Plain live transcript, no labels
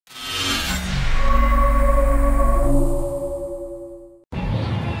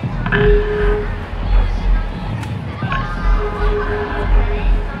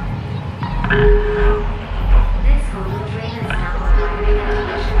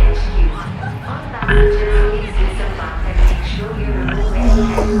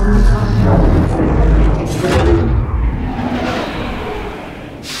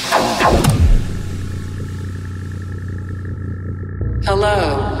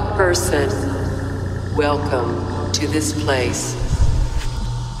Person, welcome to this place.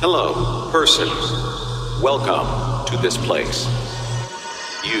 Hello, person. Welcome to this place.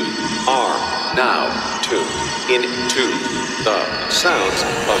 You are now tuned into the sounds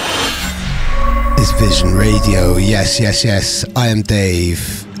of... It's Vision Radio. Yes, yes, yes. I am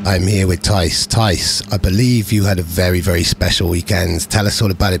Dave. I'm here with Tyce. Tyce, I believe you had a very, very special weekend. Tell us all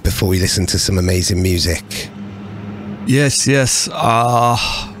about it before we listen to some amazing music. Yes, yes.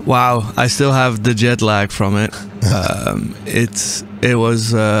 Wow, I still have the jet lag from it. It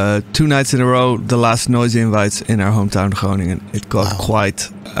was 2 nights in a row, the last Noisia invites in our hometown Groningen. It got quite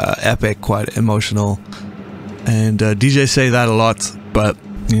epic, quite emotional. And DJs say that a lot, but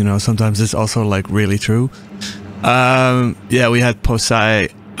you know, sometimes it's also like really true. Yeah, we had Phace,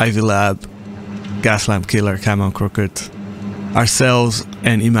 Ivy Lab, Gaslamp Killer, Camo Crooked, ourselves,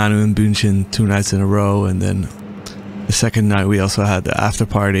 and Imanu and Bunshin 2 nights in a row, and then the second night we also had the after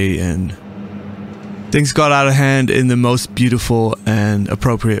party, and things got out of hand in the most beautiful and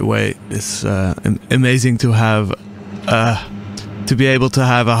appropriate way. It's amazing to have to be able to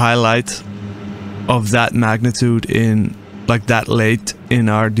have a highlight of that magnitude in like that late in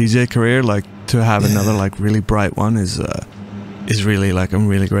our DJ career. Like to have another like really bright one is really like, I'm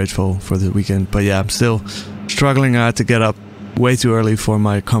really grateful for the weekend. But yeah, I'm still struggling. I had to get up way too early for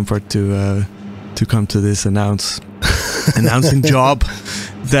my comfort to come to this announcing job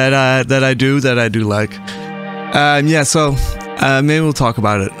that I do like. Yeah, so maybe we'll talk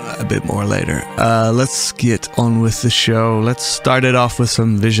about it a bit more later. Let's get on with the show. Let's start it off with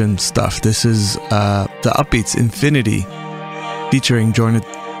some Vision stuff. This is the Upbeats Infinity featuring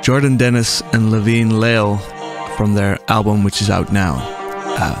Jordan Dennis and Levine Lale from their album, which is out now,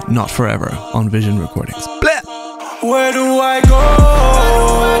 Not Forever, on Vision Recordings. Blah! Where do I go?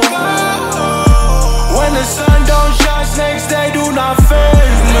 When the sun don't shine, snakes, they do not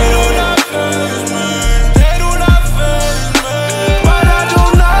faze me. They do not faze me. But I do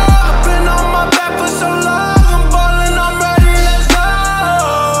not. I've been on my back for so long. I'm ballin', I'm ready, let's go.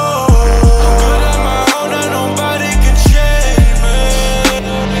 I'm good at my own and nobody can change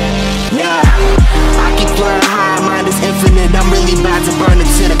me. Yeah, I keep flying high, mind is infinite. I'm really about to burn it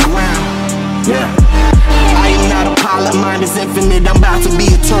to the ground. Yeah, I am not a pilot, mind is infinite. I'm about to be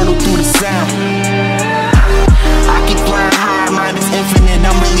eternal through the sound. I keep flying high, mind is infinite.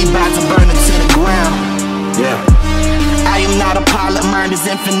 I'm really about to burn it to the ground. Yeah, I am not a pilot, mind is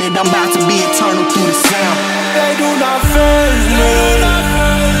infinite. I'm about to be eternal through the sound. They do not faze me. They do not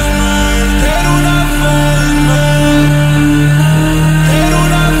faze me. They do not faze me. They do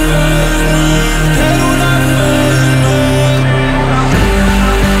not faze me. They do not faze me.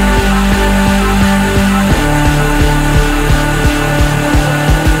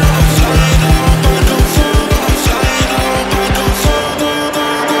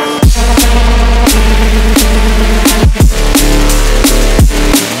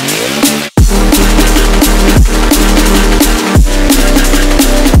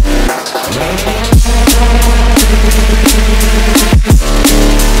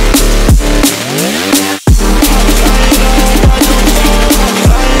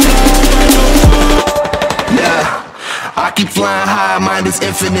 Flying high, mind is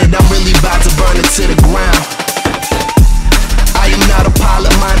infinite. I'm really about to burn it to the ground. I am not a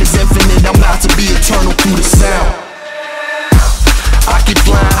pilot, mind is infinite. I'm about to be eternal through the sound. I keep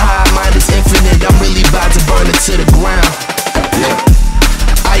flying high, mind is infinite. I'm really about to burn it to the ground. Yeah.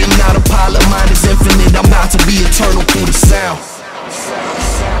 I am not a pilot, mind is infinite. I'm about to be eternal through the sound.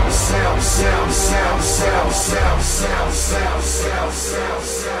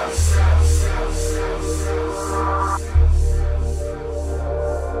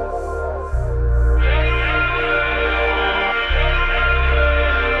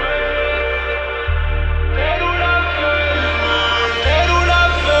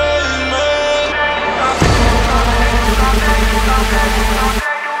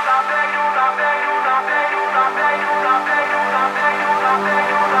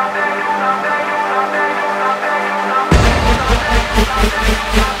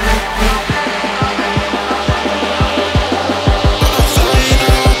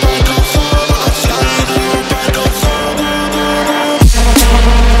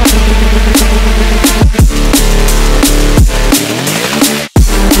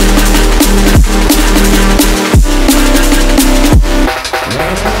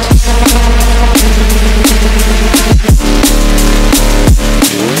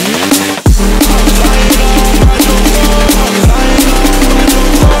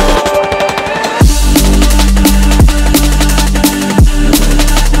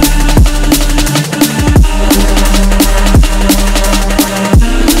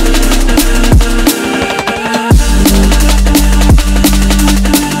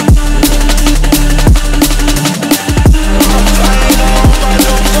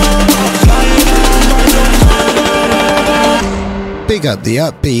 up the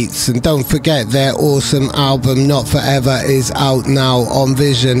Upbeats, and don't forget their awesome album Not Forever is out now on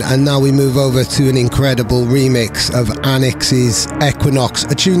Vision. And now we move over to an incredible remix of Annix's Equinox,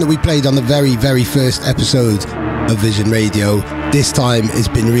 a tune that we played on the very, very first episode of Vision Radio. This time it's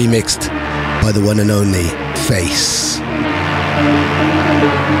been remixed by the one and only Phace.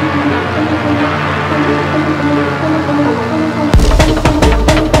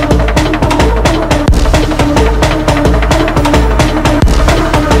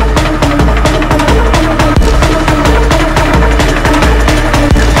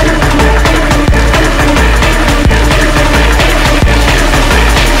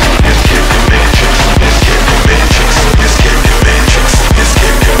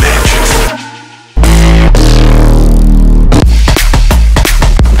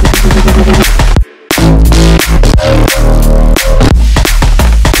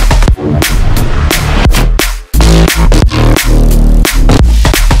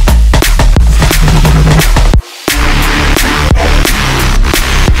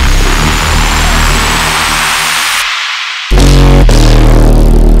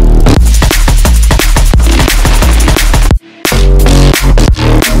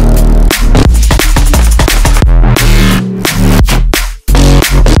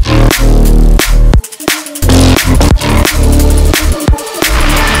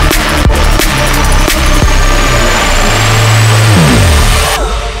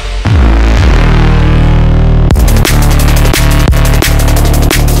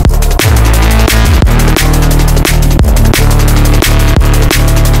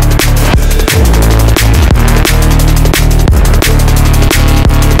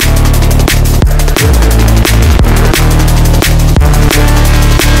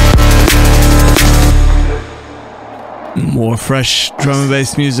 More fresh drum and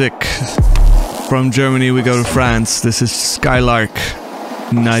bass music. From Germany we go to France. This is Skylark,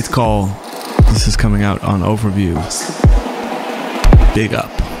 Night Call. This is coming out on Overview. Big up.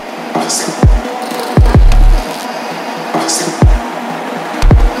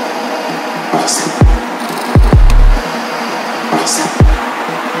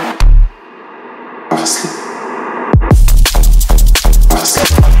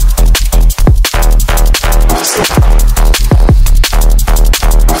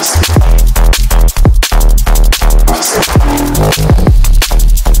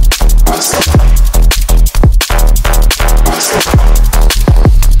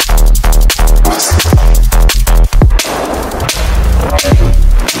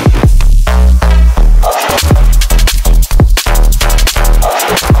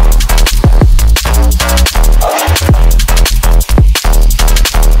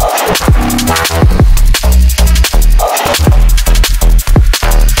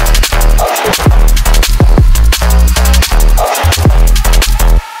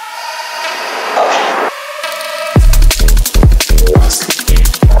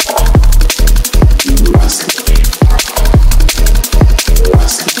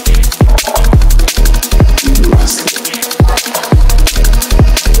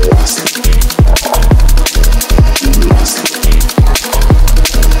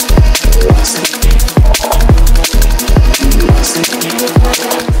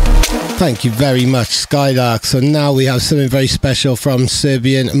 Thank you very much, Skylark. So now we have something very special from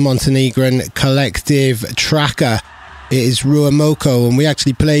Serbian Montenegrin collective TRAKA. It is Ruaumoko, and we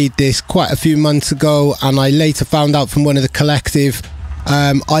actually played this quite a few months ago, and I later found out from one of the collective,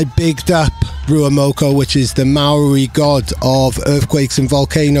 I bigged up Ruaumoko, which is the Maori god of earthquakes and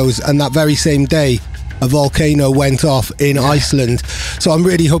volcanoes, and that very same day a volcano went off in Iceland. So I'm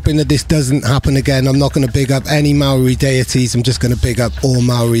really hoping that this doesn't happen again. I'm not going to big up any Maori deities. I'm just going to big up all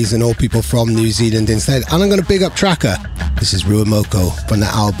Maoris and all people from New Zealand instead. And I'm going to big up TRAKA. This is Ruaumoko from the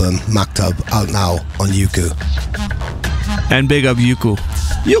album Maktub, out now on YUKU. And big up YUKU.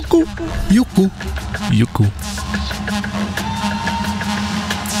 YUKU. YUKU. YUKU.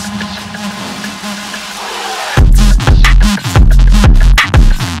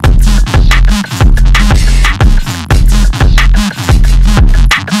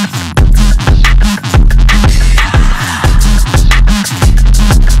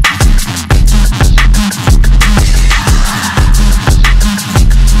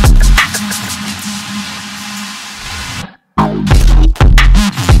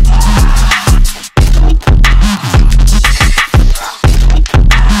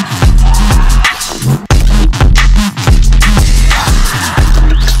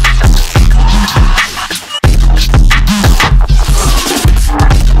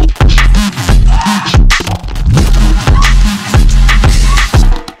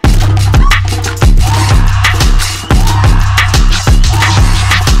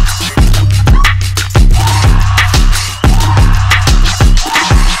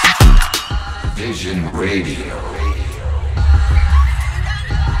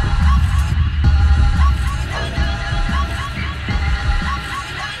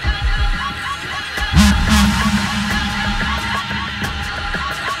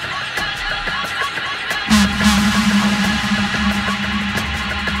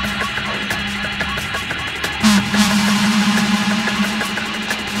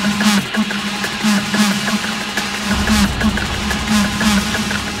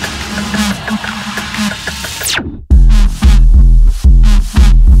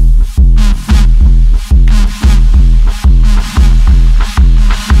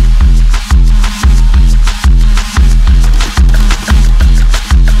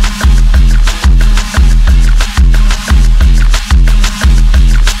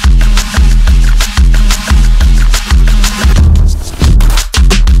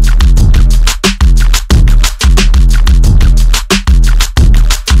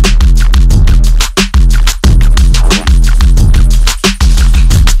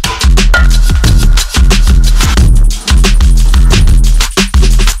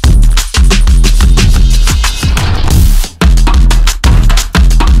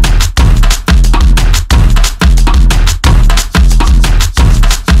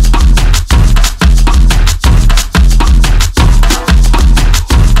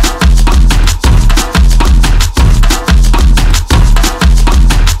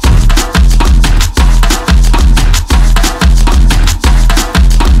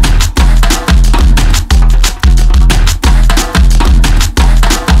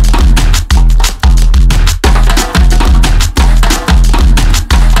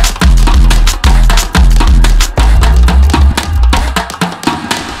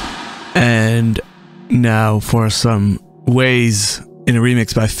 now for some Waeys in a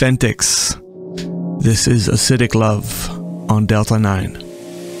remix by Phentix. This is Acidic Love on Delta 9.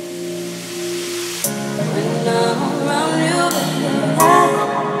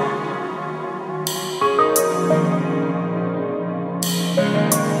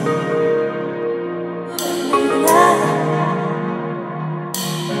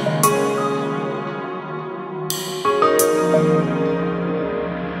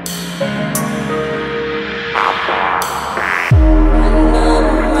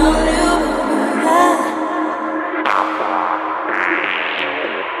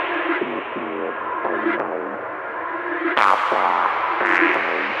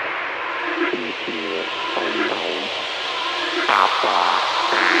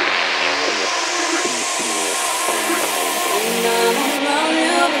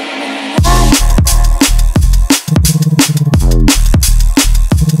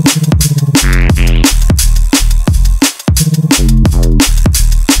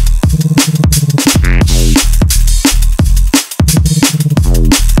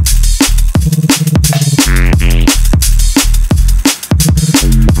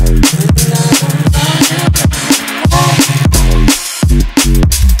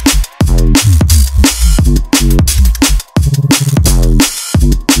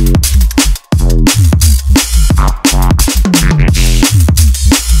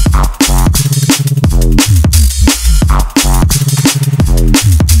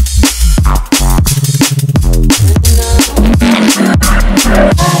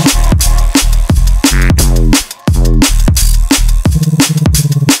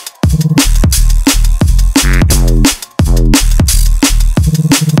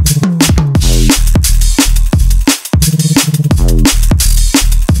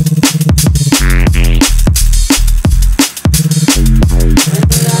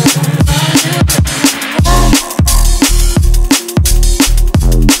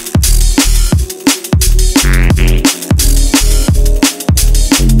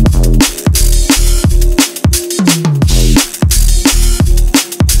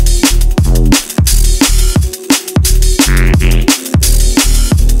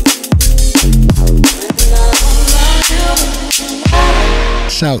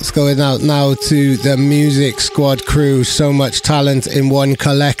 Shouts going out now to the Music Squad crew. So much talent in one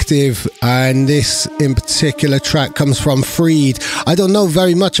collective, and this in particular track comes from Freed. I don't know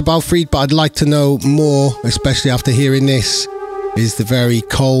very much about Freed, but I'd like to know more, especially after hearing this. Is the very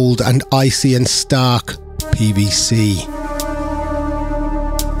cold and icy and stark PVC.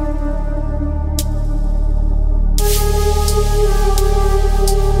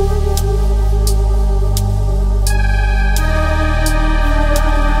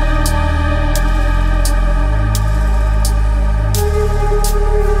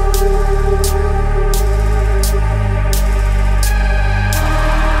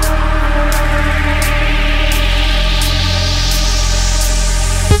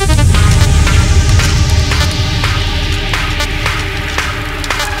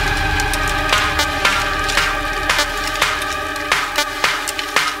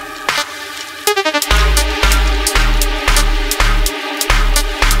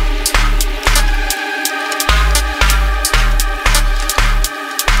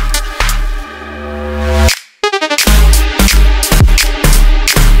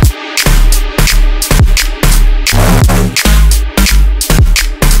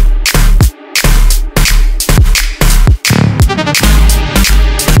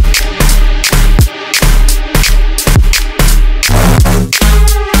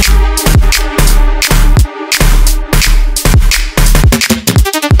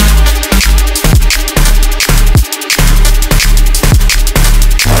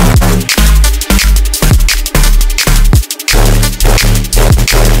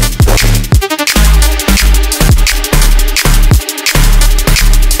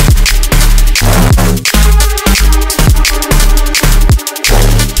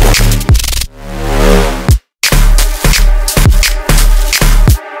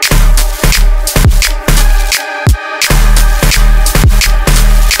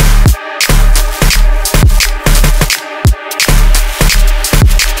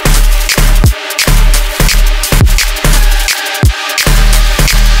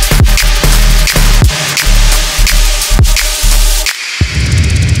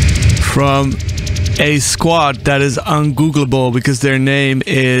 From a squad that is ungoogleable because their name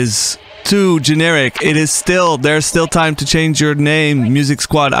is too generic. There's still time to change your name, Music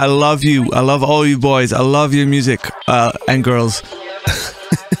Squad. I love you. I love all you boys. I love your music and girls.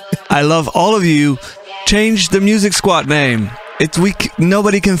 I love all of you. Change the Music Squad name.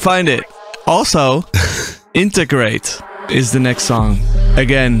 Nobody can find it. Also, Integrate is the next song.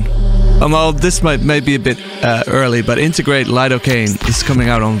 Again, well, this might be a bit early, but Integrate Lidocaine is coming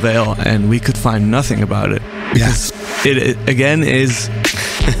out on VALE, and we could find nothing about it. Because it again, is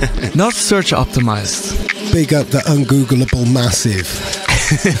not search optimized. Big up the ungoogleable massive.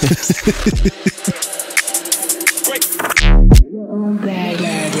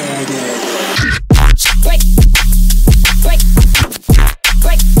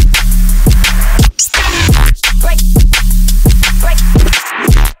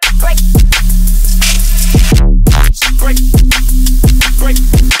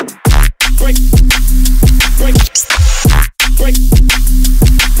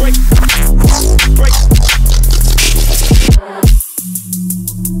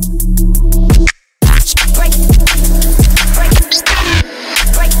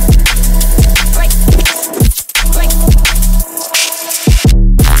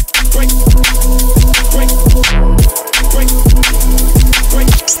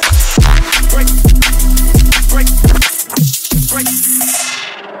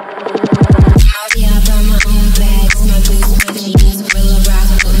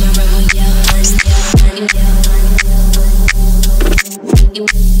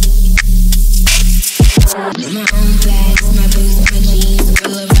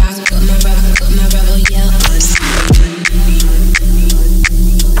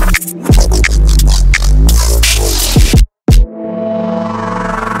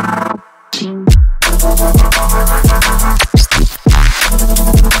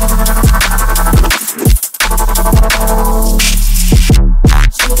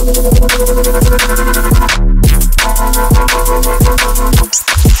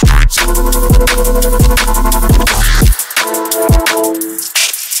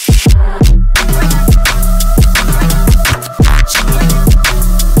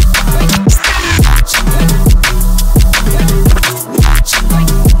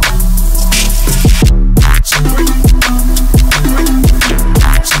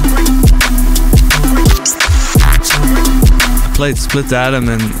 Played Split Atom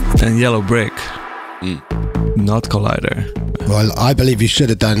and Yellow Brick, not Collider. Well, I believe you should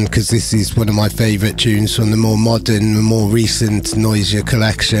have done, because this is one of my favourite tunes from the more modern, the more recent Noisia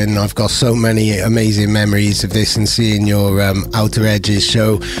collection. I've got so many amazing memories of this and seeing your Outer Edges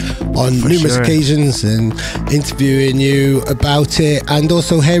show on numerous occasions and interviewing you about it, and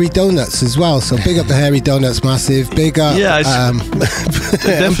also Hairy Donuts as well. So big up the Hairy Donuts massive, big up. Yeah, I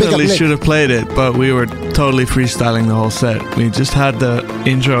definitely should have played it, but we were totally freestyling the whole set. We just had the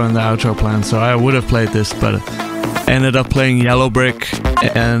intro and the outro planned, so I would have played this, but ended up playing Yellow Brick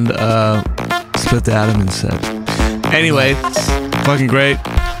and Split the Atom instead. Anyway, fucking great.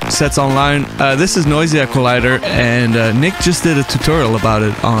 Sets online. This is Noisia Collider, and Nick just did a tutorial about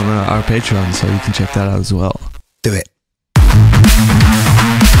it on our Patreon, so you can check that out as well. Do it.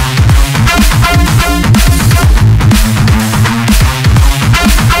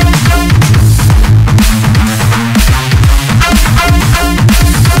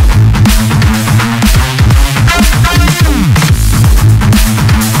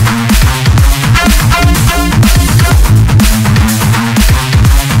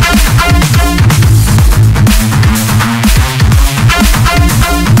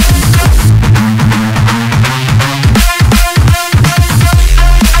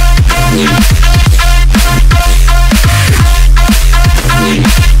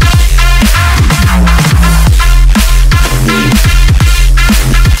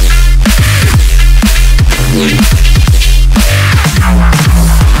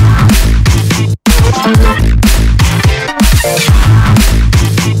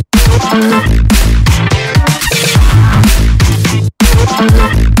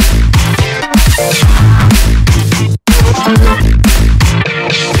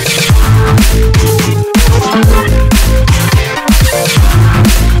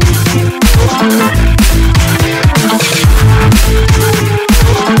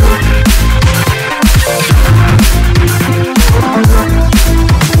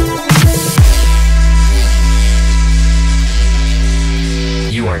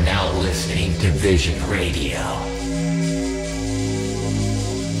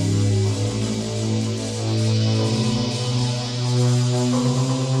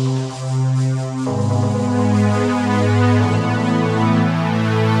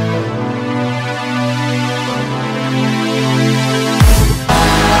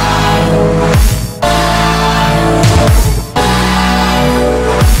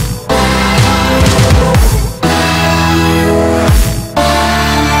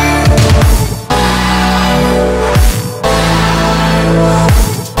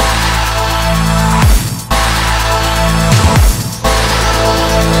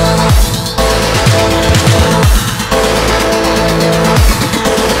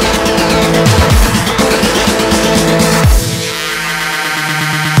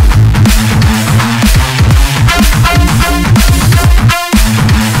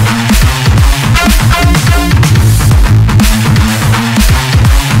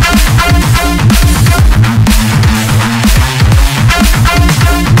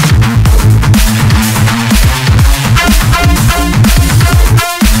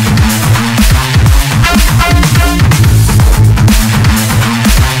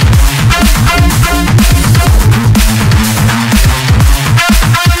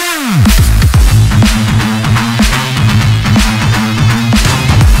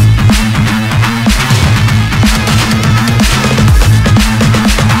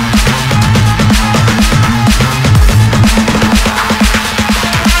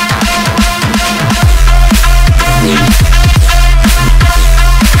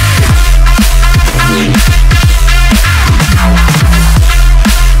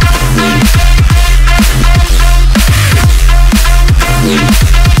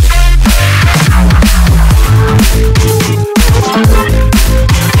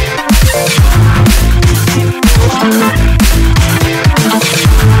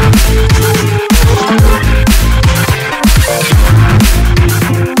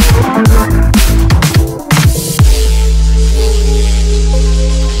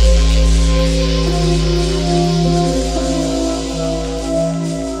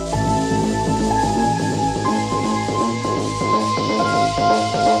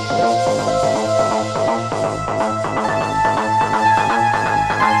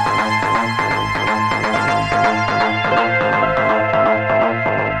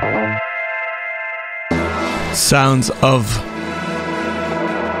 sounds of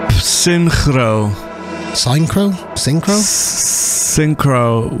Psynchro.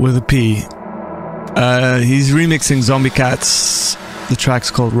 Synchro with a P. He's remixing Zombie Cats. The track's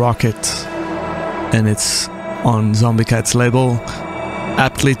called Rocket, and it's on Zombie Cats label,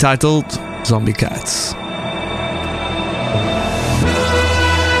 aptly titled Zombie Cats.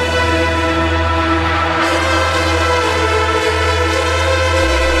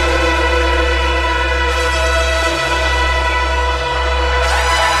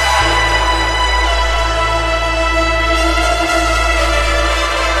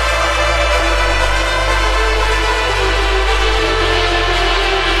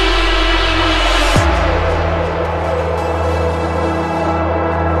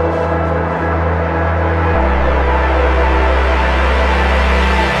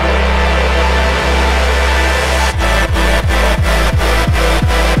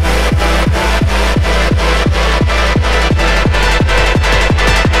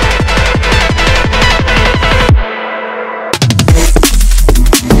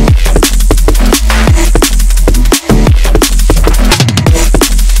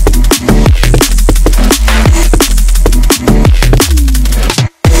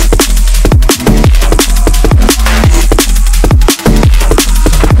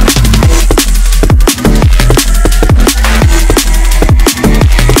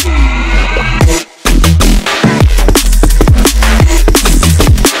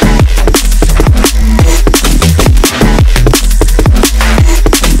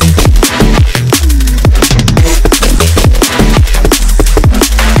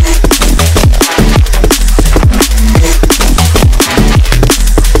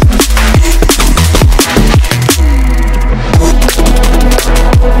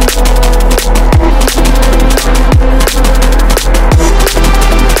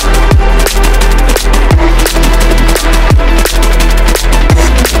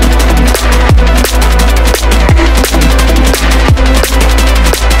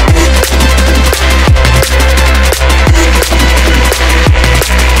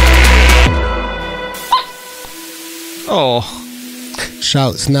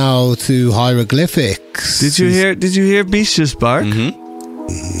 Shouts now to Hyroglifics. Did you hear Beast just bark? No.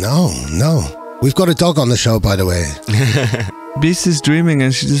 We've got a dog on the show, by the way. Beast is dreaming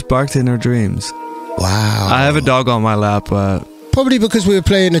and she just barked in her dreams. Wow. I have a dog on my lap. Probably because we were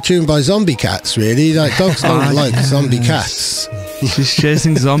playing a tune by Zombie Cats, really. Like, dogs don't like zombie cats. She's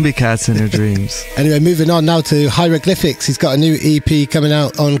chasing zombie cats in her dreams. Anyway, moving on now to Hyroglifics. He's got a new EP coming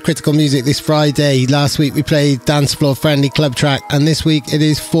out on Critical Music this Friday. Last week we played Dance Floor Friendly Club Track, and this week it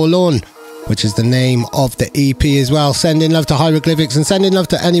is Forlorn, which is the name of the EP as well. Sending love to Hyroglifics and sending love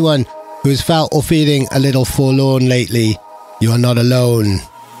to anyone who has felt or feeling a little forlorn lately. You are not alone.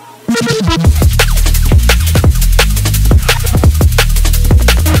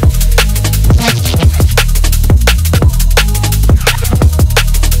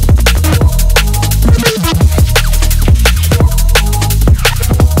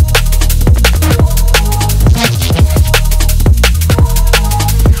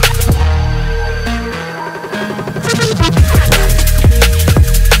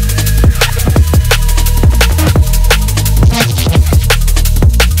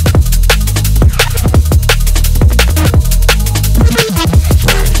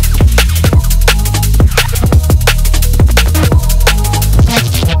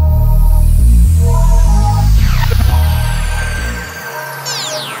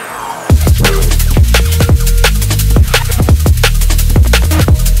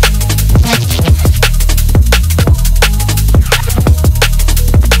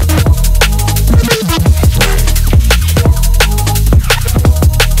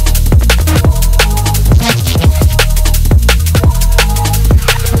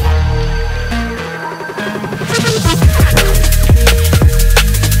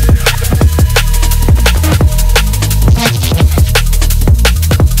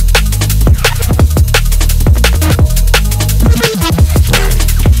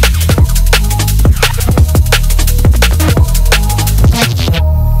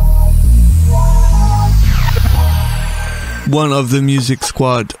 One of the Music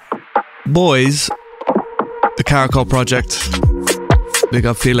Squad boys, the Caracal project. Big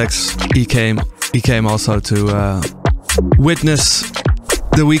up Felix. He came also to witness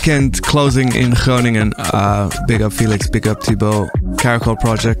the weekend closing in Groningen. Big up Felix, big up Thibaut. Caracal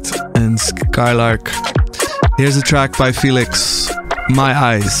project and Skylark. Here's a track by Felix, My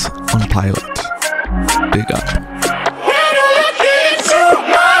Eyes on Pilot. Big up.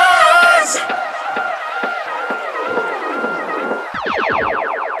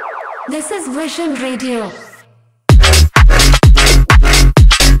 This is Vision Radio.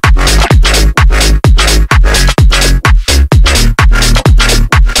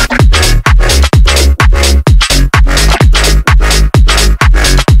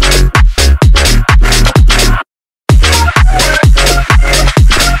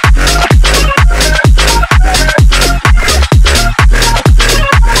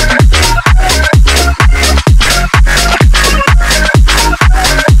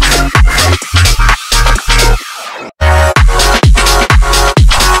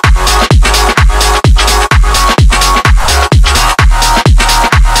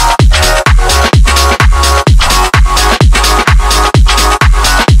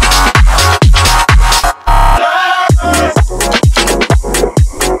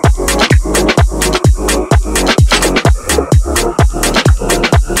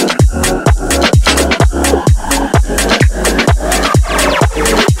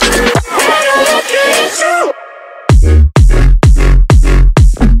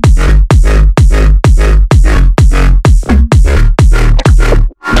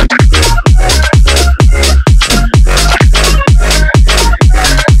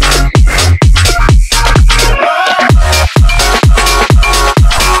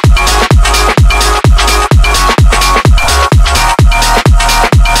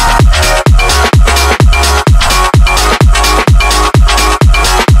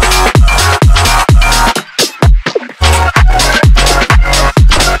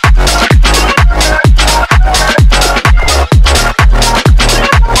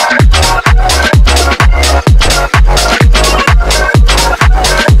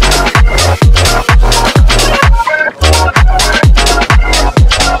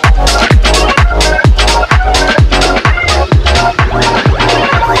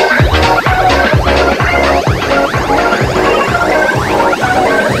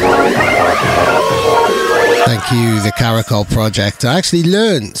 Caracal project. I actually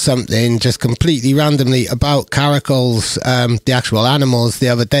learned something just completely randomly about Caracals, the actual animals, the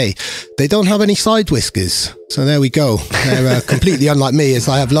other day. They don't have any side whiskers. So there we go. They're completely unlike me, as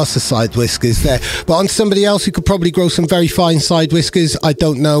I have lots of side whiskers there. But on somebody else who could probably grow some very fine side whiskers, I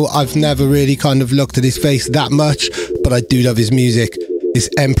don't know. I've never really kind of looked at his face that much, but I do love his music. It's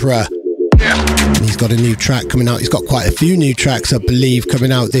Emperor. And he's got a new track coming out. He's got quite a few new tracks, I believe,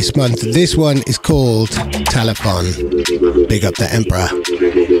 coming out this month. This one is called Telefon. Big up the Emperor.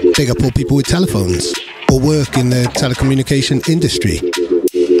 Big up all people with telephones or work in the telecommunication industry.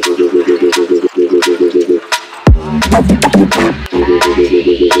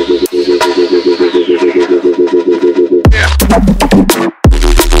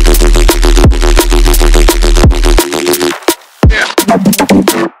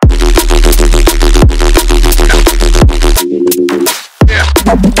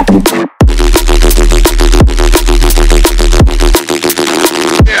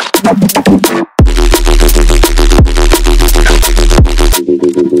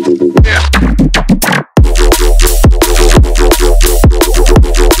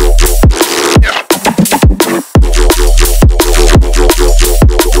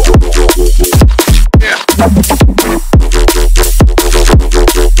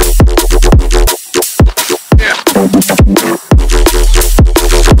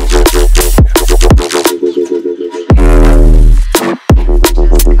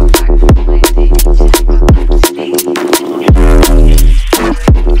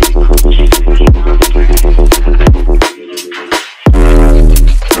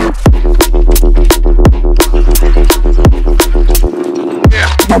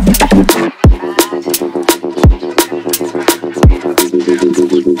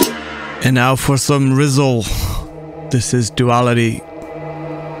 And now for some Rizzle. This is Duality,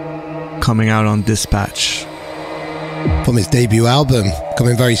 coming out on Dispatch. From his debut album,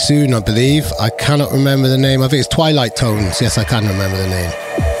 coming very soon, I believe. I cannot remember the name. I think it's Twilight Tones. Yes, I can remember the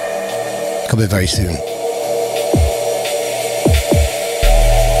name. Coming very soon.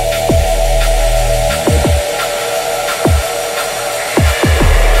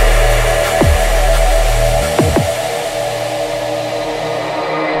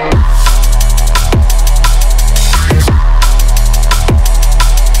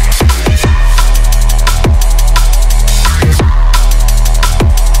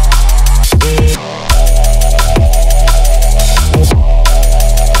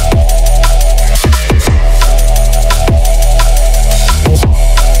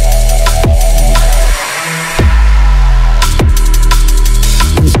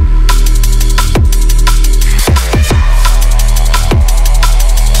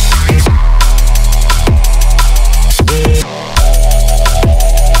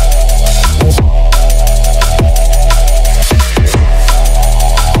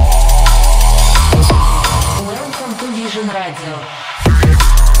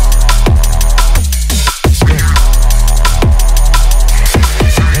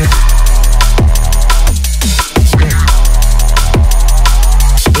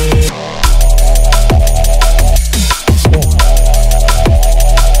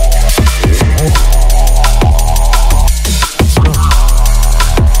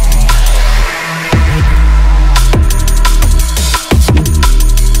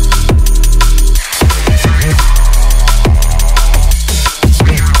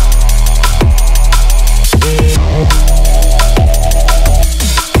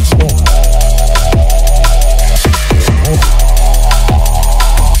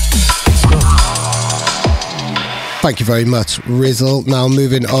 Thank you very much, Rizzle. Now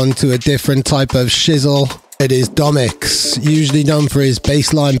moving on to a different type of shizzle. It is Dommix, usually known for his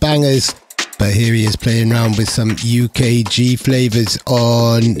bassline bangers, but here he is playing around with some UKG flavors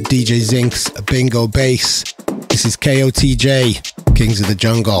on DJ Zink's Bingo Bass. This is KOTJ, Kings of the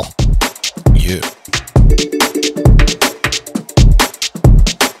Jungle. Yeah.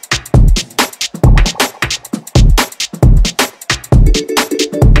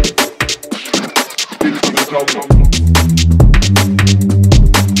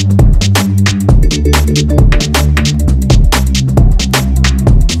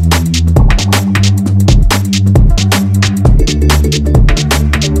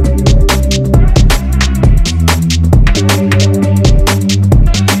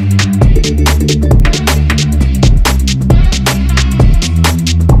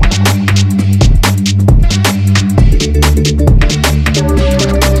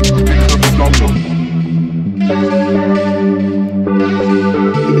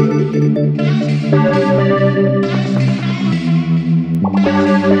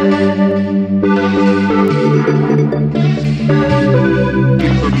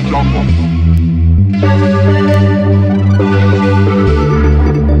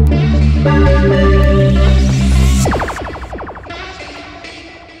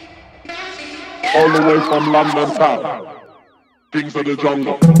 All the way from London town, Kings of the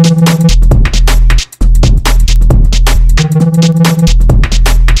Jungle.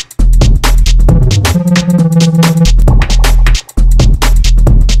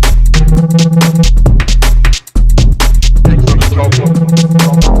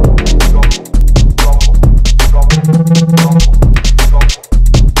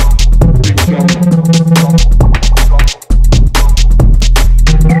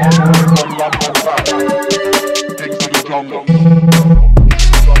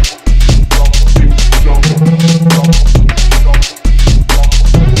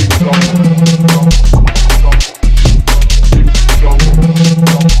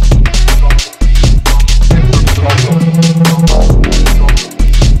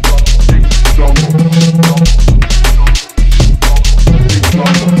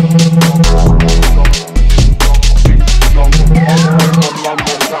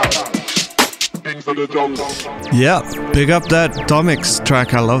 Yeah, big up that Dommix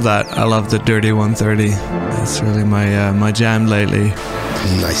track. I love that. I love the Dirty 130. That's really my jam lately.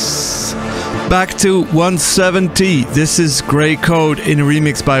 Nice. Back to 170. This is Grey Code in a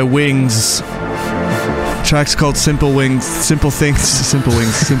remix by Wingz. Track's called Simple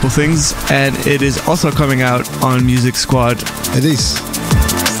Things, and it is also coming out on Music Squad. It is.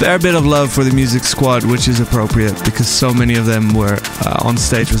 Fair bit of love for the Music Squad, which is appropriate because so many of them were on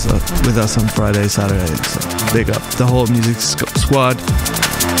stage with us on Friday, Saturday. So big up the whole Music Squad.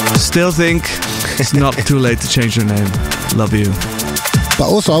 Still think it's not too late to change your name. Love you.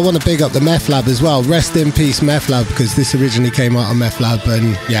 But also I want to big up the Meth Lab as well. Rest in peace Meth Lab, because this originally came out on Meth Lab,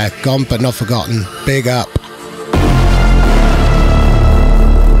 and yeah, gone but not forgotten. Big up.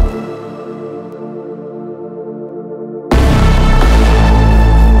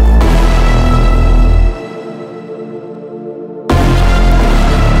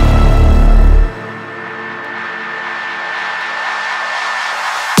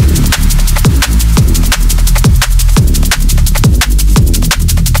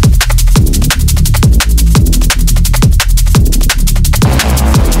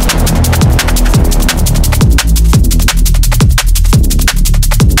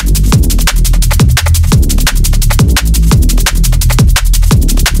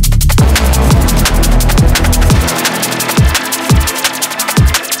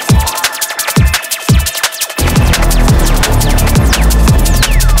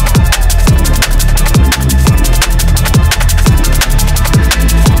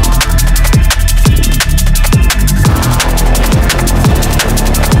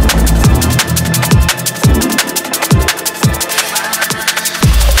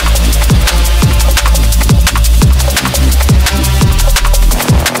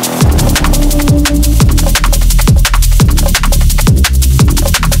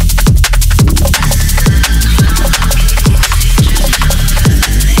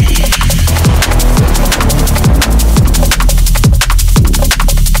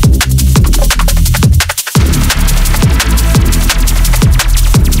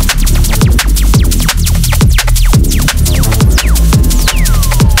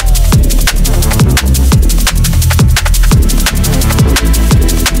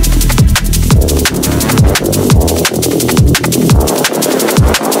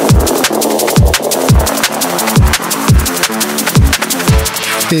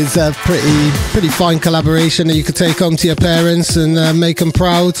 Is a pretty fine collaboration that you could take home to your parents and make them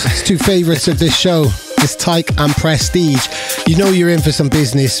proud. It's two favourites of this show. It's Tyke and Prestige. You know you're in for some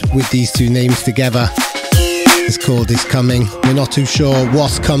business with these two names together. It's called It's Coming. We're not too sure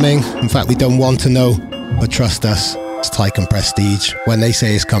what's coming. In fact, we don't want to know. But trust us, it's Tyke and Prestige. When they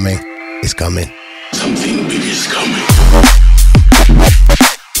say it's coming, it's coming. Something big is coming.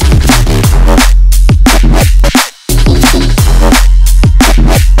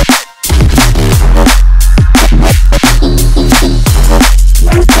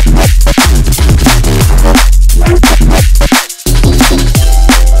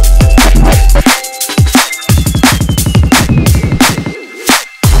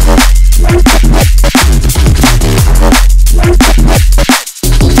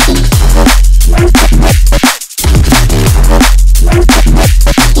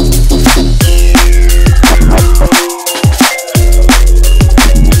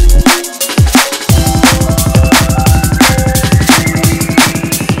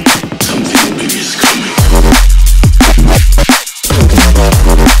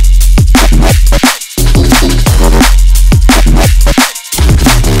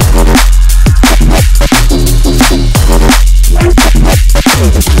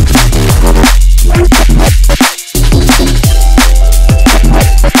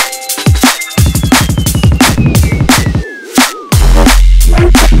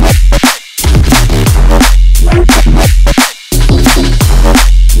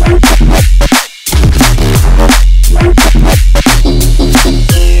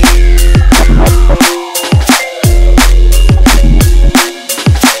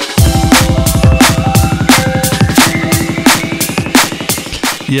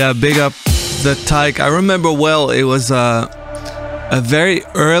 Yeah, big up the Tyke. I remember well, it was a very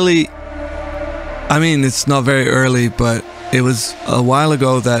early, I mean, it's not very early, but it was a while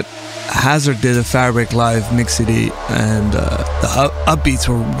ago that Hazard did a Fabric Live mix CD, and the Upbeats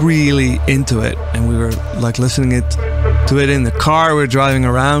were really into it, and we were like listening to it in the car, we were driving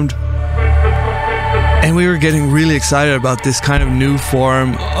around, and we were getting really excited about this kind of new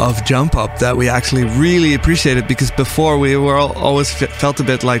form of jump up that we actually really appreciated, because before we were always felt a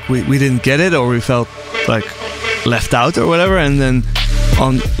bit like we didn't get it, or we felt like left out or whatever. And then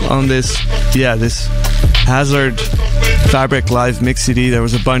on this Hazard Fabric Live mix CD, there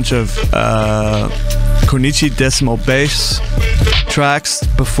was a bunch of Konichi decimal bass tracks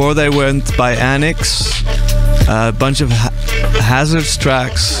before they went by Annix, a bunch of Hazard's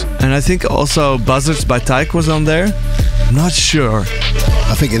tracks, and I think also Buzzards by Tyke was on there. I'm not sure.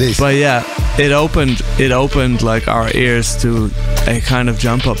 I think it is. But yeah, it opened like our ears to a kind of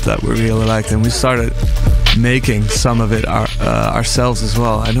jump up that we really liked, and we started making some of it ourselves as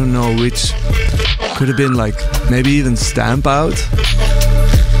well. I don't know which, could have been like maybe even Stamp Out.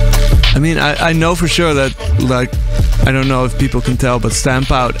 I mean, I know for sure that, like, I don't know if people can tell, but Stamp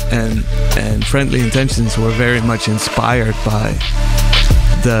Out and Friendly Intentions were very much inspired by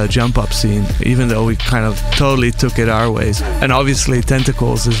the jump up scene, even though we kind of totally took it our ways. And obviously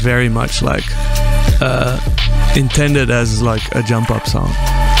Tentacles is very much like intended as like a jump up song.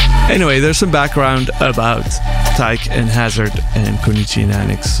 Anyway, there's some background about Tyke and Hazard and Konichi and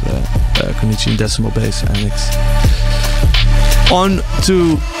Annix, Konichi and Decimal Bass Annix.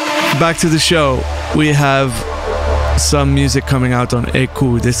 Back to the show, we have some music coming out on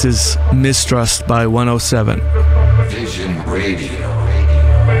YUKU. This is Mistrust by 107. Vision Radio.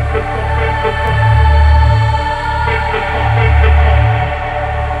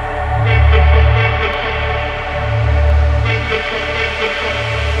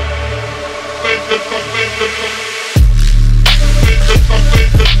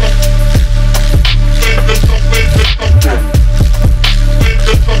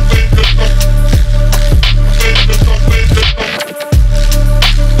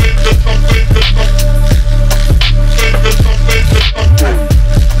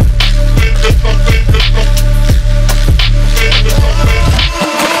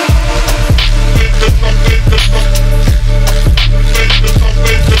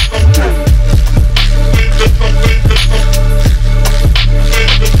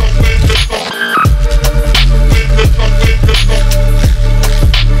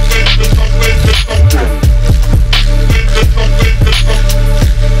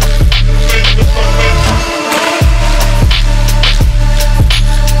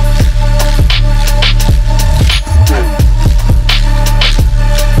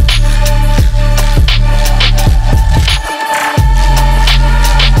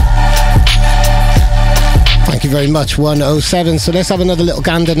 Very much 107. So let's have another little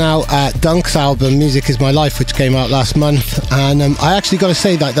gander now at Dunk's album Music Is My Life, which came out last month. And I actually got to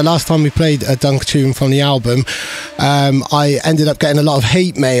say that the last time we played a Dunk tune from the album, I ended up getting a lot of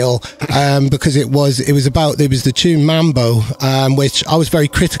hate mail because it was the tune Mambo, which I was very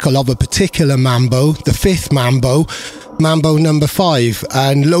critical of, a particular Mambo, the fifth Mambo number 5,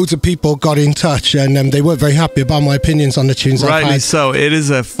 and loads of people got in touch, and they weren't very happy about my opinions on the tunes. Rightly so. It is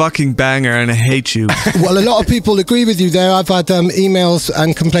a fucking banger, and I hate you. Well, a lot of people agree with you there. I've had emails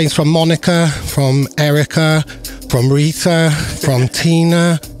and complaints from Monica, from Erica, from Rita, from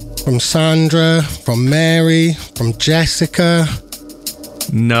Tina, from Sandra, from Mary, from Jessica.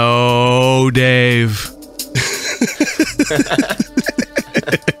 No, Dave.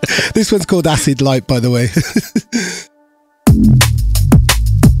 This one's called Acid Light, by the way.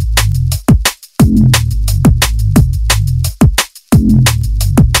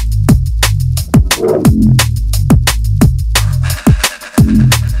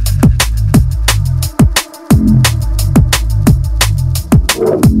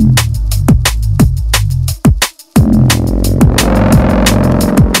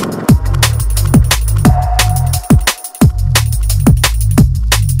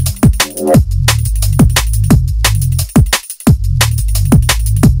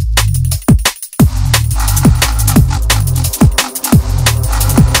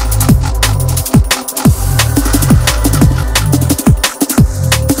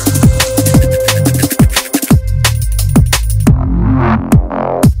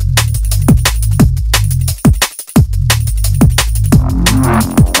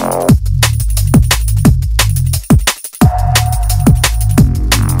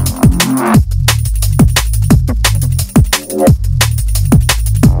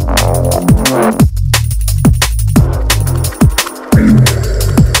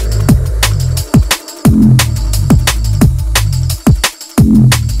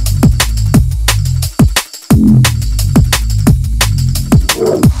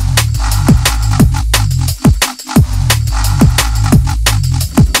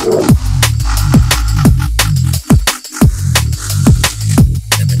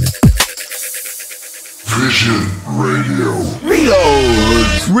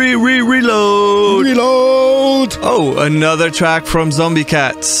 Oh, another track from Zombie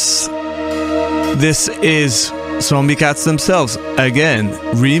Cats. This is Zombie Cats themselves, again,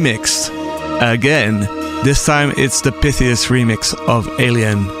 remixed. Again. This time it's the Pythias remix of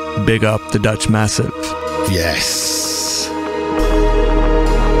Alien. Big up the Dutch Massive. Yes.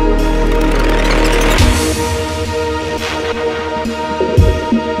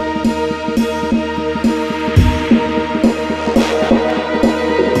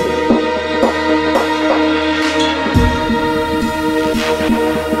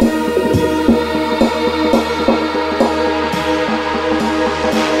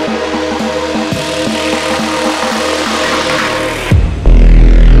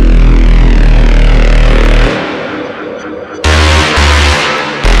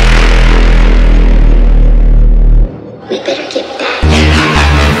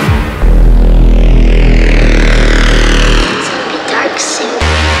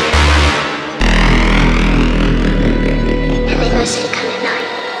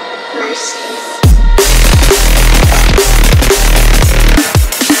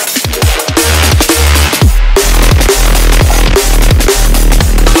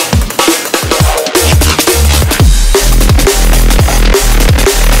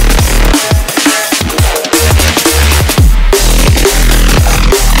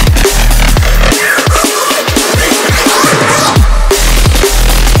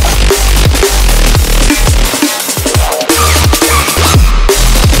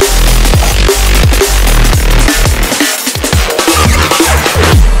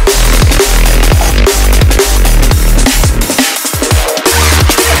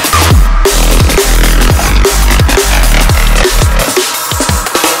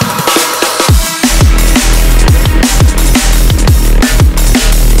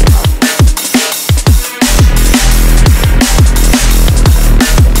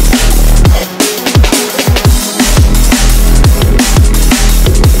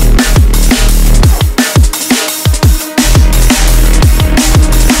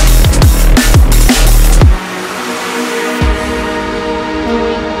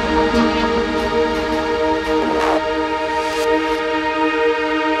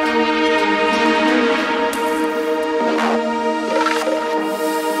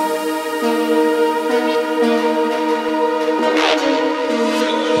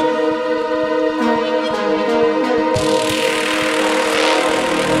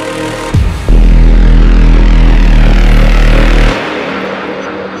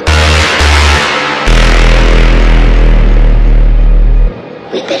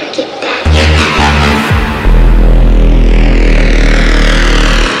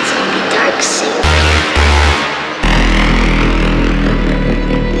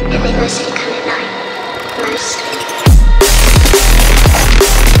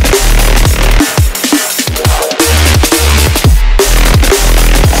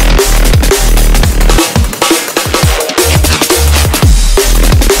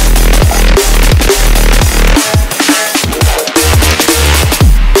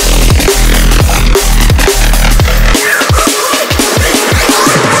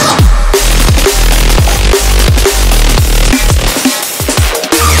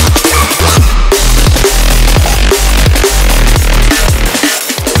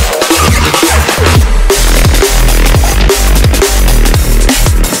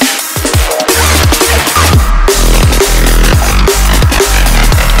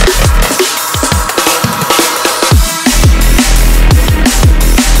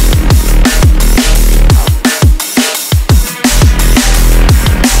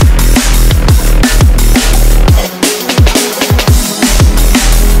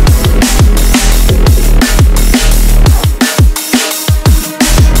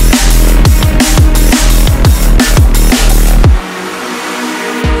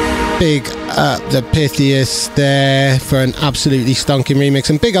 Big up the Pythias there for an absolutely stonking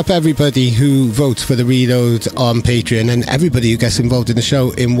remix, and big up everybody who votes for the reload on Patreon and everybody who gets involved in the show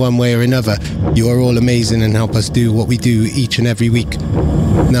in one way or another. You are all amazing and help us do what we do each and every week.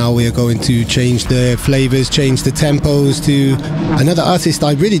 Now we are going to change the flavors, change the tempos to another artist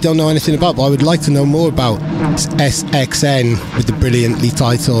I really don't know anything about, but I would like to know more about. It's SXN with the brilliantly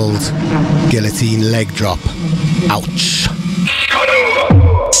titled Guillotine Leg Drop. Ouch.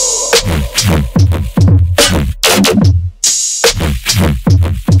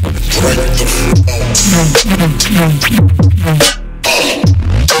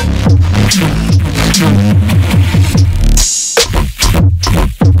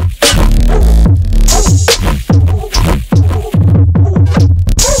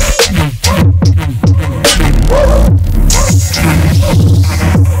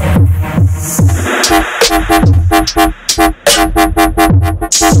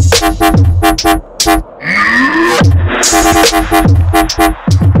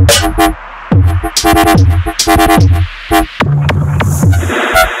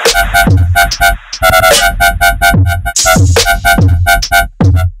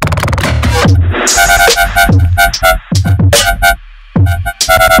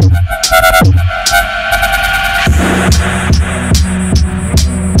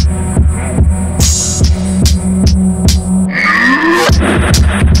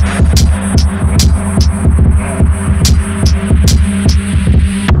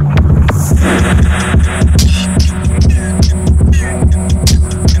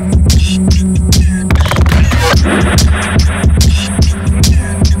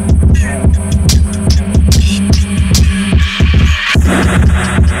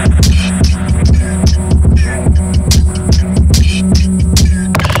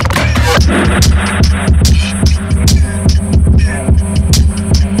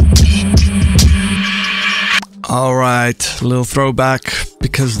 All right, a little throwback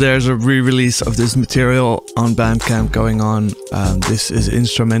because there's a re-release of this material on Bandcamp going on. This is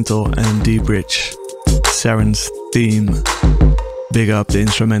instrumental and D-Bridge, Saren's theme. Big up the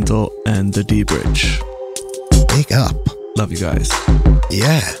instrumental and the D-Bridge. Big up. Love you guys.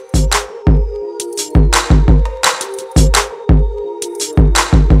 Yeah.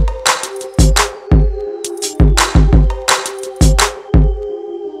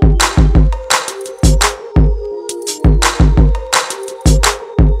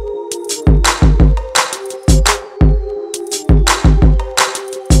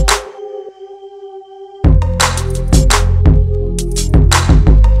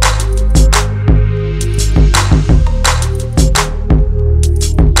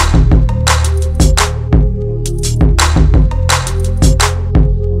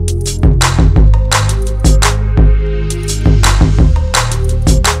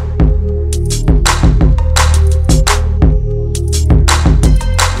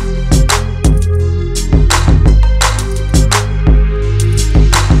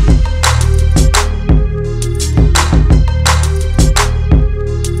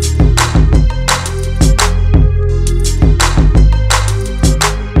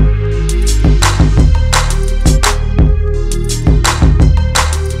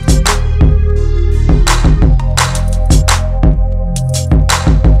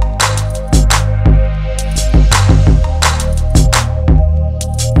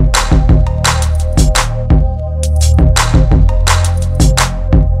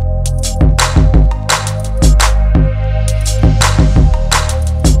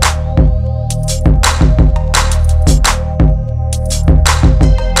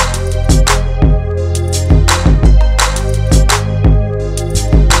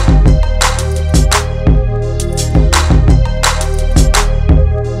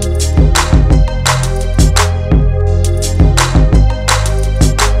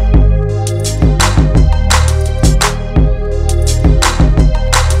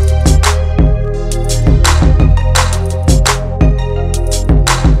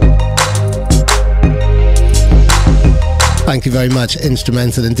 Thank you very much,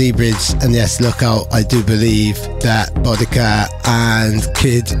 Instrumental and D-Bridge. And yes, look out, I do believe that Bodica and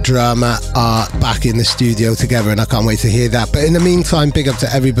Kid Drama are back in the studio together, and I can't wait to hear that. But in the meantime, big up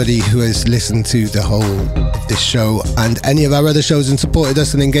to everybody who has listened to the whole of this show and any of our other shows and supported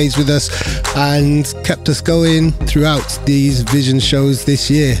us and engaged with us and kept us going throughout these Vision shows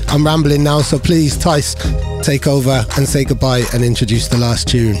this year. I'm rambling now, so please, Tyce, take over and say goodbye and introduce the last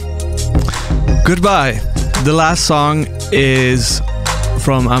tune. Goodbye. The last song is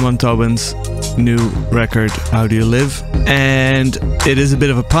from Amon Tobin's new record, How Do You Live? And it is a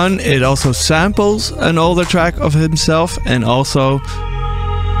bit of a pun. It also samples an older track of himself, and also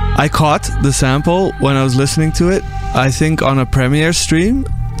I caught the sample when I was listening to it, I think on a Premiere stream,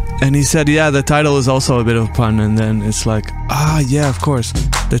 and he said, yeah, the title is also a bit of a pun, and then it's like, yeah, of course.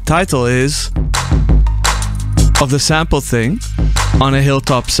 The title is of the sample thing. On a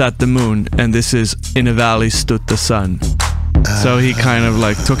hilltop sat the moon, and this is In a Valley Stood the Sun. So he kind of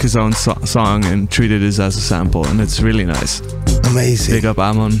like took his own song and treated it as a sample, and it's really nice. Amazing. Big up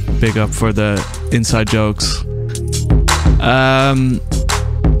Amon, big up for the inside jokes.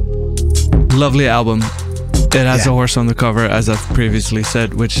 Lovely album. It has a horse on the cover, as I've previously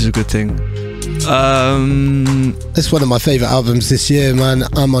said, which is a good thing. It's one of my favourite albums this year, man.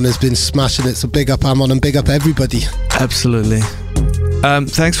 Amon has been smashing it, so big up Amon and big up everybody. Absolutely.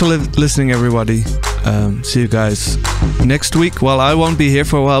 Thanks for listening, everybody. See you guys next week. Well, I won't be here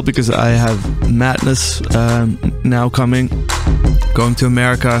for a while because I have Madness now coming. Going to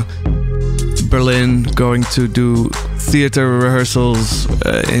America, Berlin, going to do theater rehearsals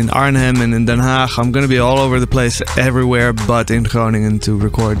in Arnhem and in Den Haag. I'm going to be all over the place, everywhere but in Groningen to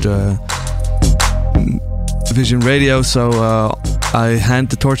record Vision Radio. So I hand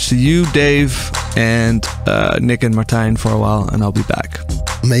the torch to you, Dave, and Nick and Martijn for a while, and I'll be back.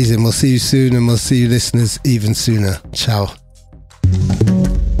 Amazing. We'll see you soon, and we'll see you listeners even sooner. Ciao.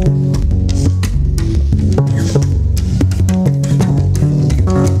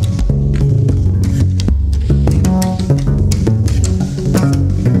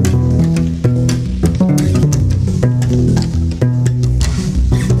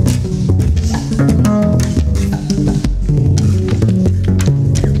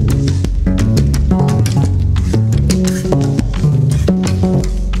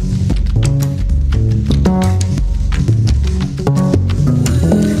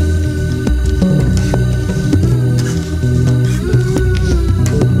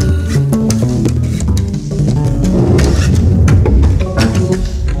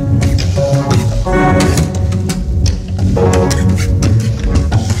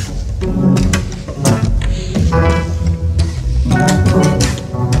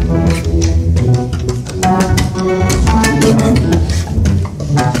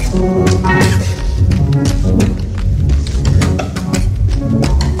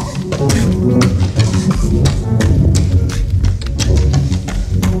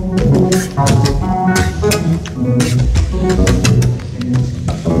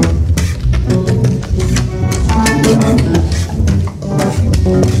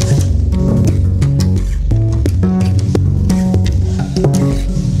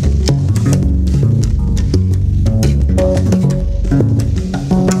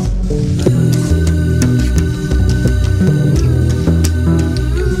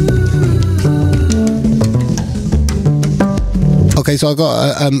 Okay, so I've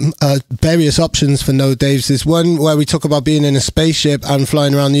got various options for No Daves. There's one where we talk about being in a spaceship and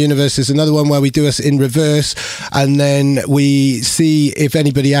flying around the universe. There's another one where we do us in reverse, and then we see if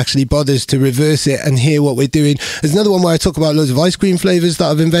anybody actually bothers to reverse it and hear what we're doing. There's another one where I talk about loads of ice cream flavours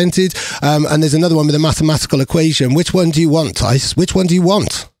that I've invented, and there's another one with a mathematical equation. Which one do you want, Tyce? Which one do you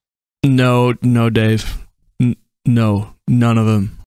want? No, Dave. No, none of them.